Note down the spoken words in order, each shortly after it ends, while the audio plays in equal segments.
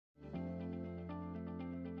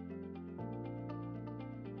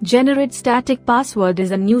Generate Static Password is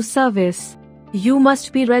a new service. You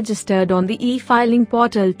must be registered on the e-filing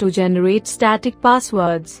portal to generate static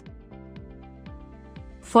passwords.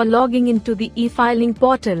 For logging into the e-filing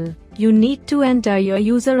portal, you need to enter your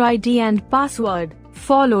user ID and password,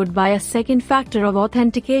 followed by a second factor of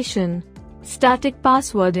authentication. Static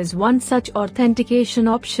password is one such authentication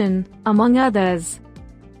option, among others.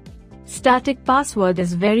 Static password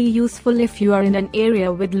is very useful if you are in an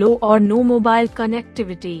area with low or no mobile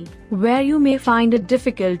connectivity, where you may find it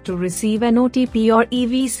difficult to receive an OTP or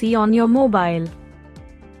EVC on your mobile.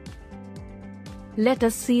 Let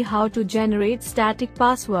us see how to generate static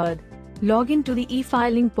password. Log into the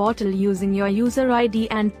e-filing portal using your user ID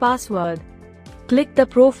and password. Click the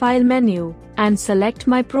Profile menu, and select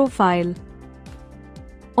My Profile.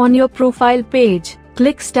 On your profile page,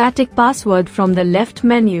 click Static Password from the left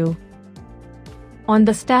menu. On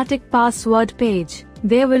the static password page,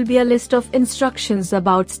 there will be a list of instructions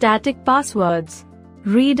about static passwords.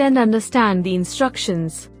 Read and understand the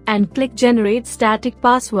instructions, and click Generate Static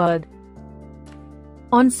Password.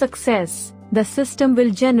 On success, the system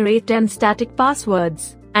will generate 10 static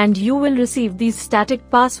passwords, and you will receive these static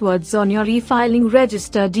passwords on your e-filing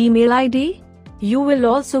registered email ID. You will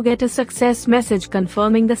also get a success message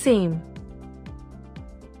confirming the same.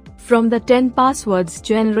 From the 10 passwords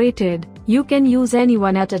generated, you can use any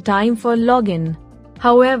one at a time for login.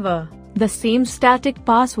 However, the same static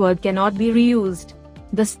password cannot be reused.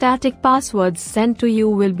 The static passwords sent to you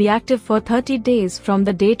will be active for 30 days from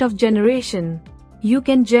the date of generation. You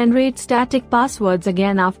can generate static passwords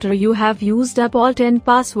again after you have used up all 10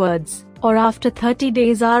 passwords, or after 30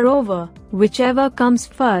 days are over, whichever comes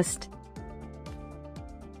first.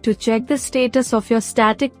 To check the status of your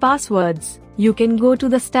static passwords, you can go to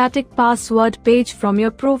the static password page from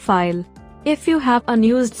your profile. If you have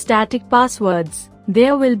unused static passwords,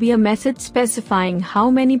 there will be a message specifying how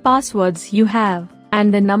many passwords you have,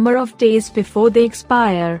 and the number of days before they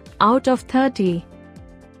expire, out of 30.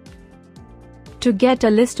 To get a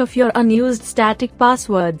list of your unused static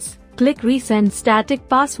passwords, click Resend Static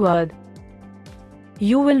Password.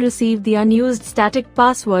 You will receive the unused static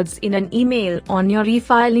passwords in an email on your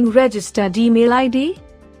e-filing registered email ID.